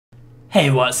Hey,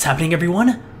 what's happening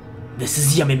everyone? This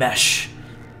is Yamimash.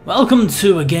 Welcome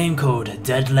to a game called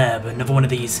Dead Lab, another one of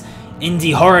these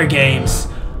indie horror games.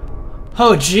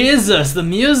 Oh Jesus, the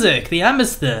music, the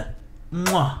atmosphere.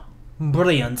 Mwah.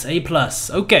 Brilliant, A+.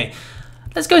 Okay,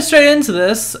 let's go straight into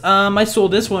this. I saw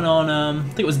this one on, I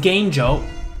think it was Game Jolt.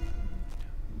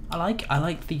 I like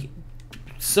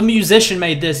some musician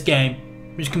made this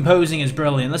game. His composing is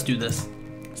brilliant. Let's do this.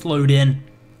 Let's load in.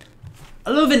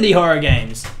 I love indie horror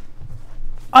games.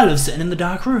 I love sitting in the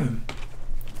dark room.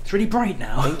 It's really bright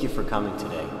now. Thank you for coming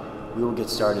today. We will get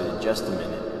started in just a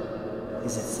minute.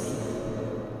 Is it safe?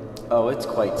 Oh, it's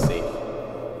quite safe.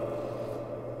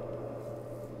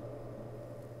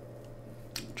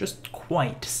 Just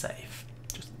quite safe.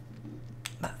 Just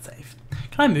that safe.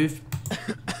 Can I move?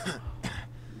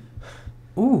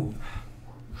 Ooh.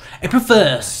 April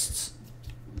 1st.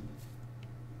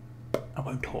 I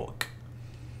won't talk.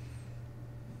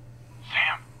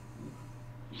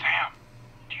 Sam,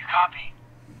 do you copy?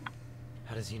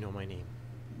 How does he know my name?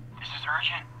 This is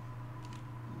urgent.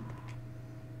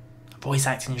 Voice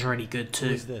acting is really good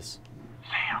too. Who's this?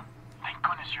 Sam, thank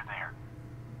goodness you're there.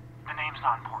 The name's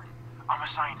not important. I'm a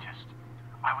scientist.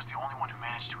 I was the only one who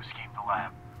managed to escape the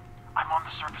lab. I'm on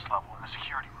the surface level in the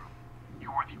security room. You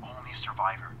are the only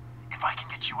survivor. If I can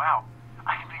get you out,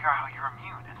 I can figure out how you're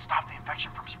immune and stop the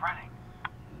infection from spreading.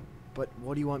 But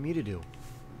what do you want me to do?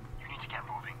 You need to get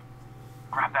moving.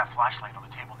 Grab that flashlight on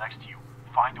the table next to you,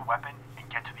 find a weapon, and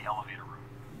get to the elevator room.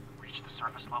 Reach the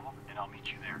surface level, and I'll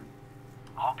meet you there.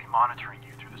 I'll be monitoring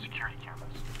you through the security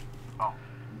cameras. Oh,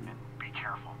 and be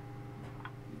careful.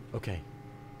 Okay.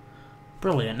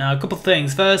 Brilliant. Now, a couple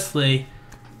things. Firstly,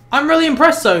 I'm really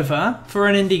impressed so far for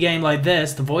an indie game like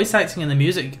this. The voice acting and the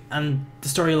music and the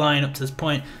storyline up to this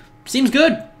point seems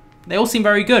good. They all seem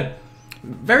very good.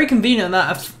 Very convenient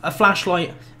that a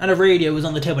flashlight and a radio was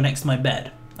on the table next to my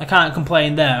bed. I can't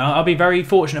complain there. I'll be very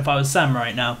fortunate if I was Sam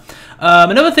right now.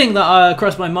 Another thing that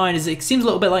crossed my mind is it seems a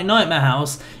little bit like Nightmare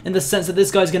House in the sense that this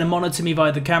guy's going to monitor me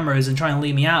via the cameras and try and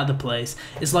lead me out of the place.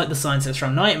 It's like the scientist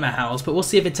from Nightmare House, but we'll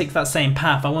see if it takes that same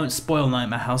path. I won't spoil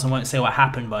Nightmare House. I won't say what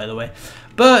happened, by the way.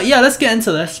 But yeah, let's get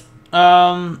into this.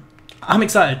 I'm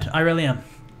excited. I really am.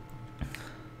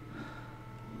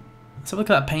 Let's have a look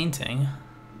at that painting.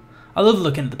 I love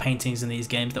looking at the paintings in these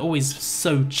games. They're always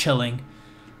so chilling.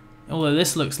 Although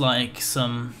this looks like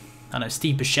some, I don't know,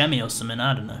 Steve Buscemi or something,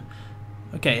 I don't know.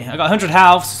 Okay, I got 100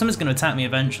 health, so someone's going to attack me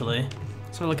eventually.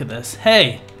 Let's have a look at this.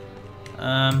 Hey!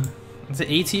 Is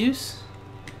it E to use?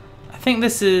 I think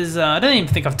this is, I don't even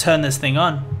think I've turned this thing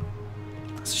on.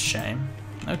 That's a shame.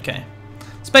 Okay.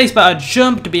 Spacebar,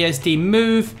 jump, to BSD,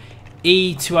 move.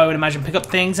 E to, I would imagine, pick up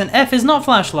things. And F is not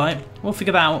flashlight. We'll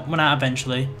figure that one out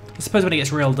eventually. I suppose when it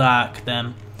gets real dark,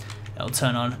 then it'll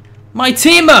turn on. My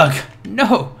T-Mug!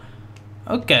 No!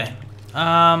 Okay.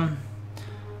 I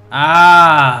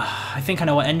think I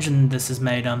know what engine this is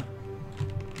made on.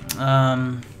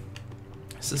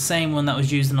 It's the same one that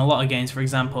was used in a lot of games. For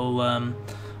example, I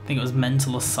think it was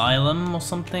Mental Asylum or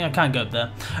something. I can't go up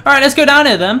there. Alright, let's go down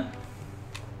here then.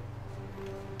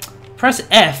 Press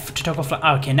F to toggle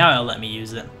flash. Okay, now it'll let me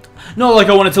use it. Not like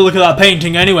I wanted to look at that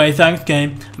painting anyway, thanks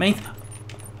game.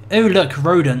 Oh look,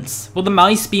 rodents. Will the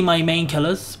mice be my main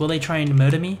killers? Will they try and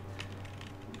murder me?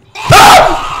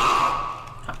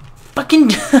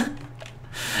 Fucking I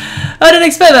didn't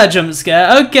expect that jump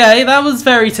scare. Okay, that was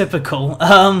very typical.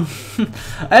 I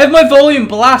have my volume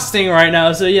blasting right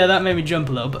now, so yeah, that made me jump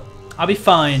a little, but I'll be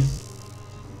fine.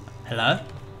 Hello?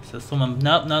 Is there someone?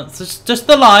 Nope, no, it's just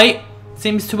the light.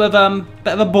 Seems to have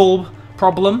bit of a bulb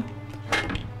problem.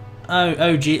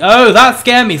 Oh gee. Oh, that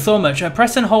scared me so much.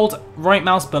 Press and hold right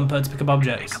mouse bumper to pick up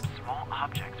objects. Pick up small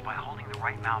objects by holding the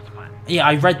right mouse button. Yeah,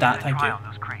 I read that, thank you. On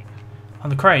those crates. On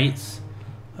the crates?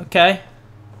 Okay.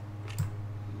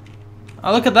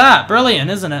 Oh, look at that. Brilliant,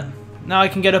 isn't it? Now I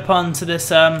can get up onto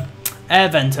this air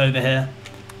vent over here.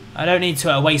 I don't need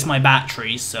to waste my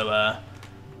batteries, so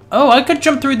oh, I could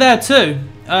jump through there too.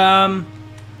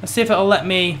 Let's see if it'll let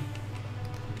me.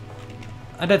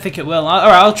 I don't think it will.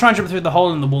 Alright, I'll try and jump through the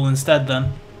hole in the wall instead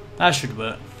then. That should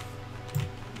work.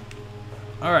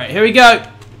 Alright, here we go.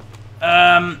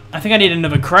 I think I need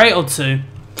another crate or two.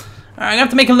 Alright, I'm gonna have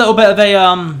to make a little bit of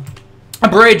a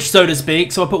bridge, so to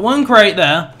speak. So I'll put one crate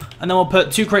there, and then we'll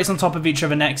put two crates on top of each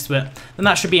other next to it. Then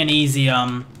that should be an easy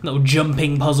little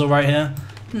jumping puzzle right here.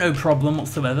 No problem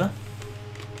whatsoever.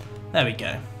 There we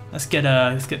go. Let's get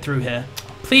through here.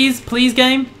 Please, please,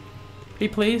 game.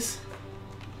 Pretty please.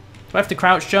 Do I have to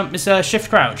crouch jump? It's shift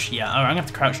crouch. Yeah, alright, I'm gonna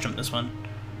have to crouch jump this one.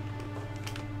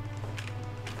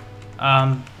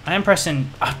 I am pressing.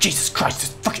 Oh, Jesus Christ,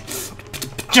 this fucking.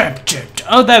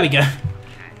 Oh, there we go.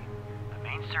 The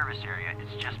main service area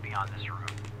is just beyond this room.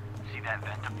 See that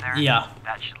vent up there? Yeah.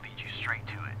 That should lead you straight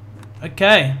to it.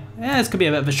 Okay. Yeah, this could be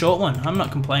a bit of a short one. I'm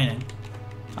not complaining.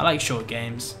 I like short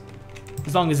games.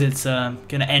 As long as it's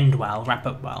gonna end well, wrap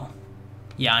up well.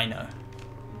 Yeah, I know.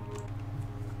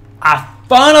 I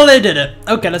finally did it!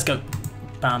 Okay, let's go.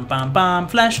 Bam, bam, bam.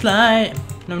 Flashlight.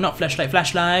 No, not flashlight.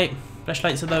 Flashlight.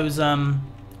 Flashlights are those, are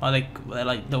they're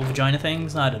like little vagina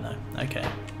things? I don't know. Okay.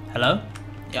 Hello?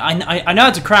 Yeah, I know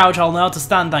how to crouch. I'll know how to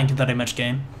stand. Thank you very much,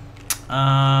 game.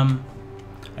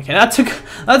 Okay, that took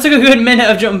a good minute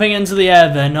of jumping into the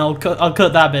air. Then I'll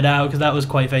cut that bit out because that was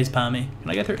quite face palmy.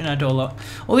 Can I get through? No, door locked.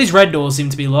 All these red doors seem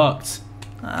to be locked.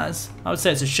 I would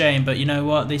say it's a shame, but you know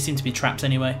what? They seem to be trapped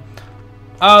anyway.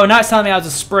 Oh, now it's telling me how to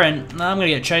sprint. I'm gonna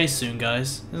get chased soon,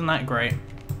 guys. Isn't that great?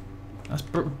 That's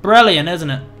brilliant, isn't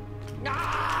it?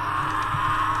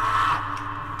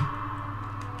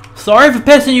 Sorry for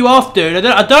pissing you off, dude.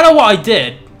 I don't know what I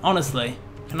did, honestly.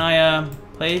 Can I,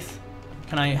 please?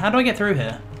 Can I? How do I get through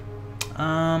here?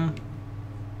 I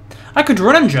could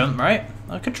run and jump, right?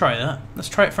 I could try that. Let's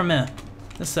try it from here.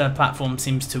 This platform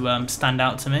seems to stand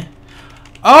out to me.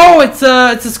 Oh, it's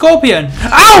a scorpion.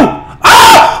 Ow!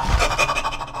 Oh!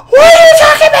 Why are you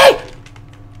attacking me?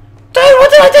 Dude, what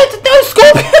did I do? No,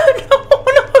 scorpion!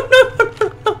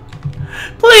 No.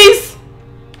 Please!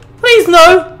 Please,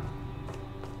 no!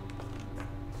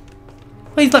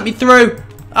 Please let me through.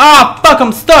 Ah, fuck,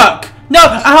 I'm stuck. No,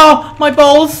 ow, my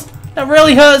balls. That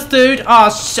really hurts, dude.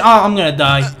 Oh, I'm gonna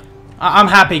die. I'm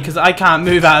happy because I can't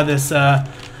move out of this. I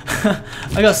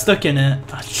got stuck in it.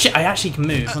 Oh, shit, I actually can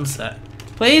move. One sec.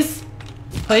 Please?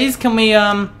 Please, can we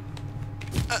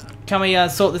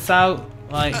sort this out?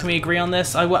 Like, can we agree on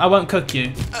this? I won't cook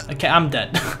you. Okay, I'm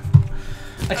dead.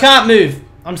 I can't move.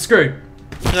 I'm screwed.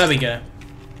 There we go.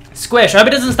 Squish. I hope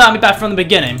it doesn't start me back from the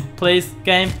beginning. Please,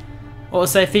 game.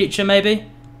 Autosave feature, maybe?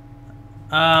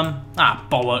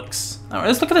 Bollocks. Alright,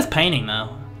 let's look at this painting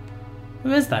now.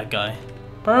 Who is that guy?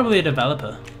 Probably a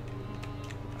developer.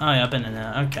 Oh yeah, I've been in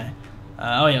there. Okay.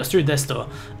 Oh yeah, it's through this door.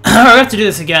 We have to do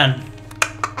this again.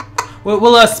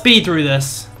 We'll speed through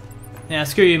this. Yeah,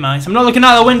 screw you, mice. I'm not looking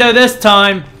out the window this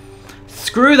time.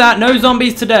 Screw that. No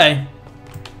zombies today.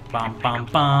 Bum bum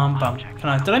bum bum.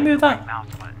 Did I move that?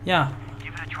 Yeah.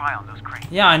 Give it a try on those crates.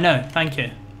 Yeah, I know. Thank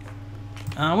you.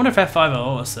 I wonder if F5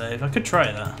 will autosave. I could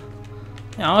try that.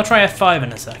 Yeah, I'll try F5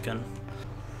 in a second.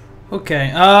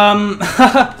 Okay.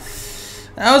 That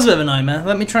was a bit of a nightmare.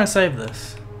 Let me try and save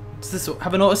this. Does this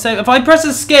have an autosave? If I press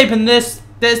escape and this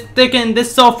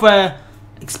software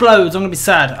explodes, I'm gonna be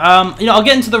sad. You know, I'll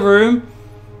get into the room,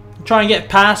 try and get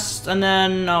past, and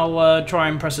then I'll try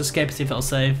and press escape to see if it'll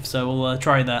save. So we'll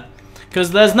try that,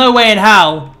 because there's no way in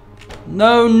hell,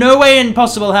 no way in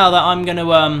possible hell that I'm gonna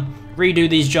redo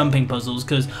these jumping puzzles.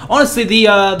 Because honestly,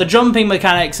 the jumping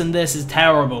mechanics in this is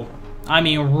terrible. I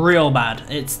mean, real bad.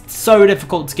 It's so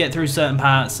difficult to get through certain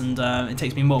parts, and it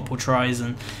takes me multiple tries,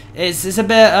 and it's a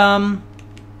bit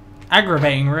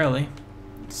aggravating, really.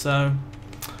 So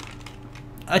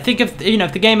I think if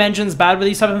the game engine's bad with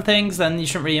these type of things, then you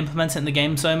shouldn't really implement it in the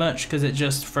game so much, because it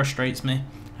just frustrates me.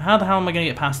 How the hell am I going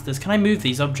to get past this? Can I move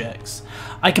these objects?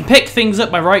 I can pick things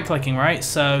up by right-clicking, right?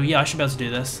 So yeah, I should be able to do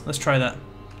this. Let's try that.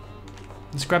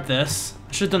 Let's grab this.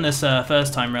 I should have done this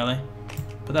first time, really.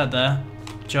 Put that there.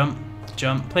 Jump.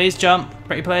 Jump. Please jump.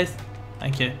 Pretty please.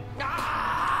 Thank you.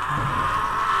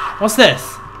 What's this?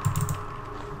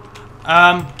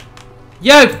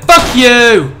 Yo, fuck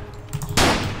you!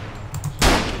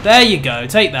 There you go.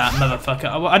 Take that,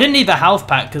 motherfucker. I didn't need the health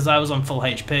pack because I was on full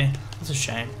HP. That's a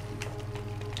shame.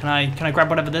 Can I grab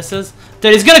whatever this is?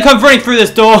 Dude, he's gonna come running through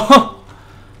this door.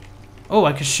 Oh,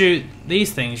 I can shoot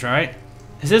these things, right?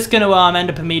 Is this gonna end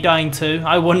up in me dying too?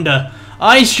 I wonder.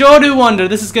 I sure do wonder.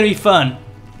 This is gonna be fun.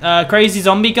 Crazy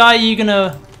zombie guy, you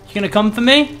gonna come for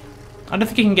me? I don't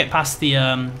think you can get past the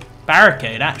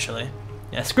barricade, actually.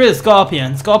 Yeah, screw the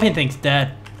scorpion. Scorpion thing's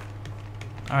dead.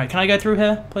 Alright, can I go through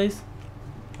here, please?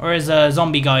 Or is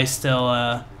zombie guy still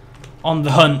on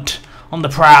the hunt, on the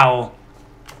prowl?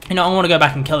 You know, I want to go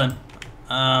back and kill him.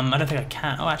 I don't think I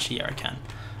can. Oh, actually, yeah, I can.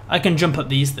 I can jump up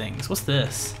these things. What's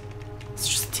this? It's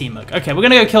just a T-mug. Okay, we're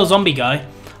gonna go kill zombie guy.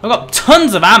 I've got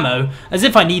tons of ammo. As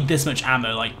if I need this much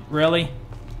ammo. Like, really?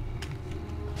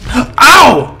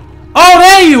 Ow! Oh,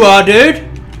 there you are, dude!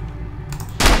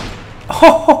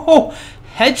 Oh,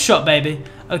 headshot, baby.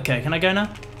 Okay, can I go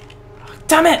now?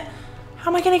 Damn it! How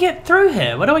am I gonna get through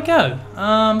here? Where do I go?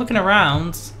 Looking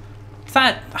around. Is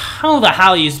that... How the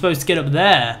hell are you supposed to get up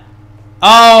there?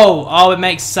 Oh, it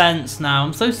makes sense now.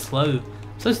 I'm so slow.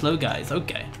 So slow, guys.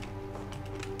 Okay.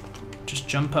 Just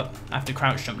jump up. I have to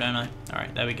crouch jump, don't I?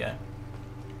 Alright, there we go.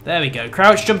 There we go.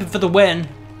 Crouch jumping for the win.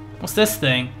 What's this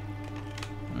thing?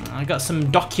 I got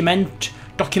some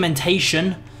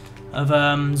documentation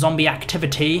of zombie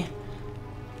activity.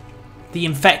 The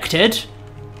infected.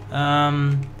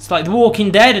 It's like The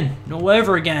Walking Dead and all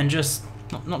over again. Just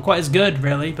not quite as good,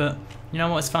 really, but you know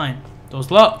what? It's fine. Door's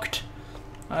locked.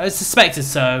 I suspected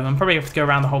so. I'm probably going to have to go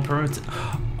around the whole perimeter.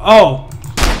 Oh!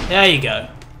 There you go.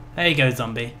 There you go,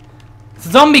 zombie. It's a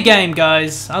zombie game,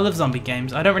 guys. I love zombie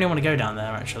games. I don't really want to go down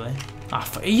there, actually. Oh,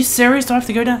 are you serious? Do I have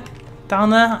to go down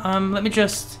there? Let me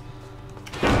just...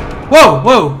 Whoa!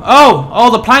 Whoa! Oh,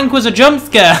 the plank was a jump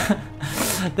scare.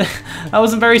 That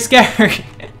wasn't very scary.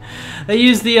 They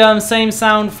used the same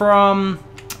sound from...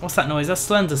 What's that noise? That's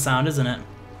Slender sound, isn't it?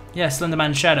 Yeah, Slender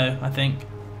Man's Shadow, I think.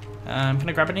 Can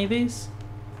I grab any of these?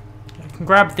 I can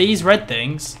grab these red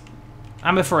things.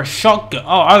 Ammo for a shotgun.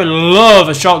 Oh, I love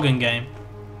a shotgun game.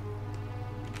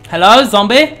 Hello,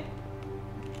 zombie?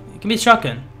 Give me a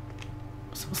shotgun.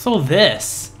 What's all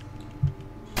this?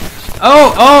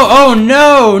 Oh,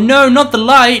 no, not the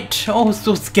light. Oh, it's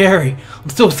so scary. I'm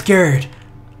so scared.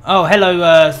 Oh,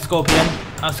 hello, Scorpion.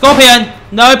 Scorpion!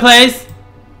 No, please!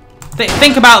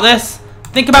 Think about this.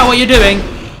 Think about what you're doing.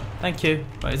 Thank you.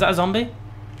 Wait, is that a zombie?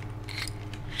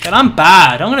 God, I'm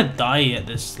bad. I'm gonna die at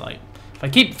this, like... If I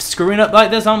keep screwing up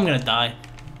like this, I'm gonna die.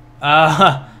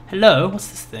 Hello? What's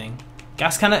this thing?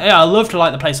 Gas cannon? Yeah, I love to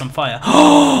light the place on fire.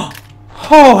 Oh,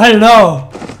 hello!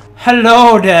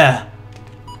 Hello there!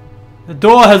 The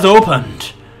door has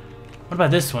opened. What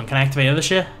about this one? Can I activate other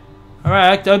shit?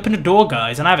 Alright, I opened a door,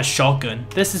 guys, and I have a shotgun.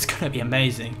 This is gonna be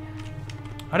amazing.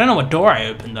 I don't know what door I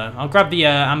opened, though. I'll grab the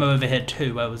ammo over here,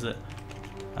 too. Where was it?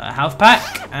 Health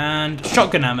pack and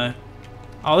shotgun ammo.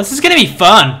 Oh, this is gonna be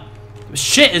fun.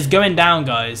 Shit is going down,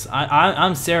 guys.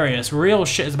 I'm serious. Real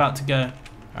shit is about to go.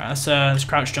 Alright, let's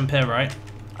crouch jump here, right?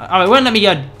 Oh, it won't let me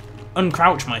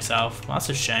uncrouch myself. Well, that's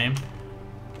a shame.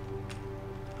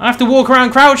 I have to walk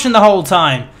around crouching the whole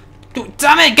time.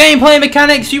 Damn it, gameplay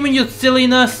mechanics, you and your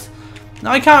silliness.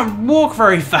 I can't walk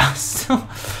very fast.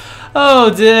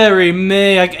 Oh, dearie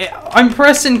me. I'm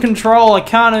pressing control. I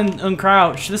can't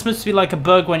uncrouch. This must be like a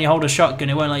bug when you hold a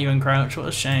shotgun. It won't let you uncrouch. What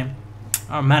a shame.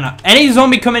 Oh, man. Any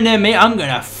zombie coming near me, I'm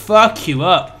going to fuck you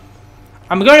up.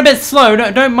 I'm going a bit slow.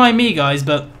 Don't mind me, guys,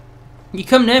 but you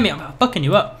come near me, I'm fucking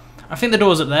you up. I think the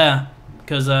door's up there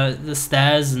because the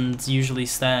stairs, and usually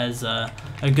stairs are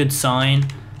a good sign.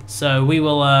 So we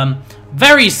will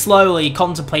very slowly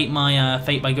contemplate my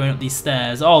fate by going up these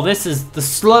stairs. Oh, this is the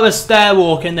slowest stair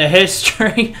walk in the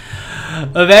history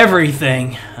of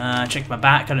everything. Check my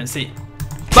back, I don't see it.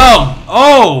 Boom!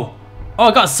 Oh! Oh,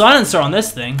 I got a silencer on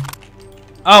this thing.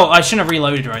 Oh, I shouldn't have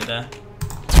reloaded right there.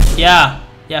 Yeah,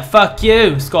 fuck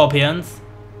you, scorpions.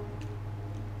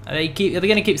 Are they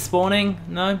gonna keep spawning?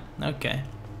 No? Okay.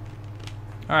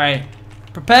 Alright.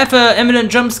 Prepare for imminent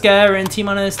jump scare in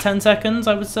T-minus 10 seconds,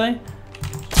 I would say.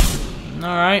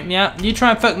 Alright, yeah. You try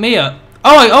and fuck me up.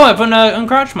 Oh, I've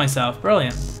uncrouched myself.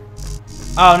 Brilliant.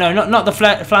 Oh, no, not the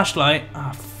flashlight.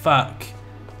 Oh, fuck.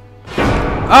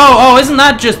 Oh, isn't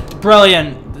that just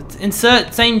brilliant?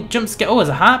 Insert same jump scare. Oh, there's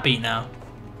a heartbeat now.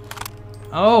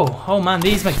 Oh man,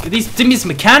 these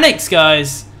mechanics,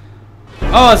 guys.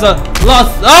 Oh, there's a lot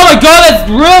of, oh my god, there's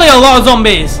really a lot of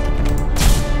zombies.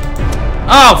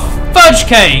 Oh, fudge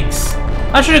cakes.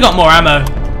 I should have got more ammo.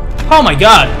 Oh my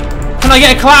god. Can I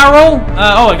get a collateral?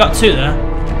 Oh, I got 2 there.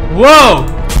 Whoa.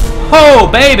 Oh,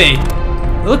 baby.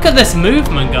 Look at this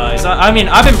movement, guys. I mean,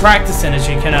 I've been practicing, as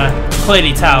you can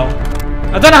clearly tell.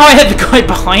 I don't know how I hit the guy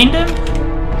behind him.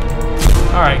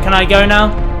 Alright, can I go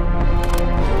now?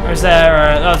 Or is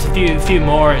there, there's a few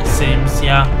more, it seems,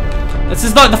 yeah. This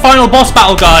is like the final boss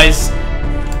battle, guys.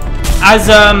 As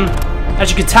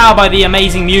you can tell by the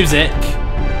amazing music,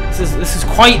 this is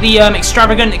quite the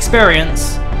extravagant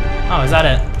experience. Oh, is that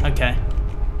it? Okay.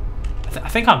 I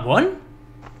think I won?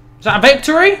 Is that a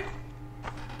victory?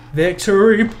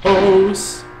 Victory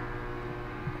pose.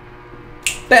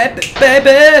 Baby,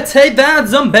 take that,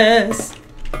 zombies.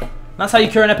 That's how you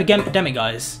cure an epidemic,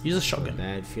 guys. Use a shotgun.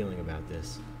 Bad feeling about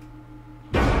this.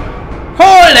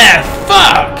 Holy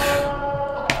fuck!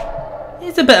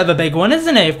 He's a bit of a big one,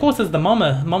 isn't he? Of course, there's the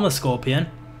mama scorpion.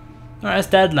 Alright, that's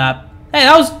dead lab. Hey,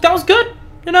 that was good.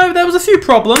 You know, there was a few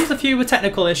problems, a few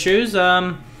technical issues.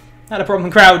 Had a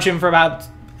problem crouching for about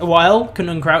a while.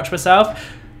 Couldn't uncrouch myself.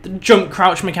 The jump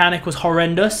crouch mechanic was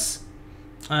horrendous.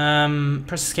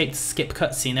 Press escape to skip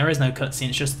cutscene. There is no cutscene.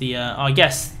 It's just the. Oh, I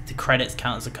guess the credits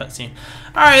count as a cutscene.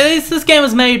 All right, this game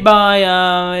was made by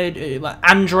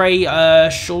Andrei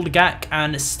Shulgak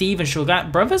and Steven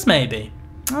Shulgak brothers, maybe.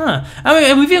 I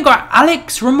mean, we've even got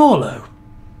Alex Romolo.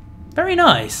 Very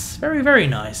nice, very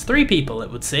nice. 3 people, it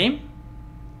would seem.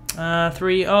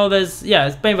 Three. Oh, there's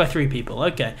it's made by 3 people.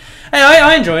 Okay. Hey,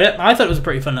 I enjoyed it. I thought it was a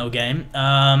pretty fun little game.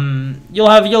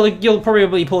 You'll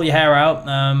probably pull your hair out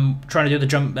trying to do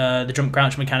the jump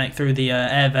crouch mechanic through the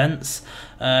air vents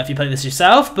if you play this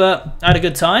yourself. But I had a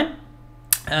good time.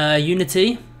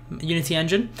 Unity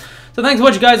engine. So thanks for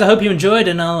watching, guys. I hope you enjoyed,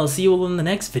 and I'll see you all in the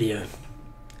next video.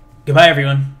 Goodbye,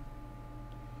 everyone.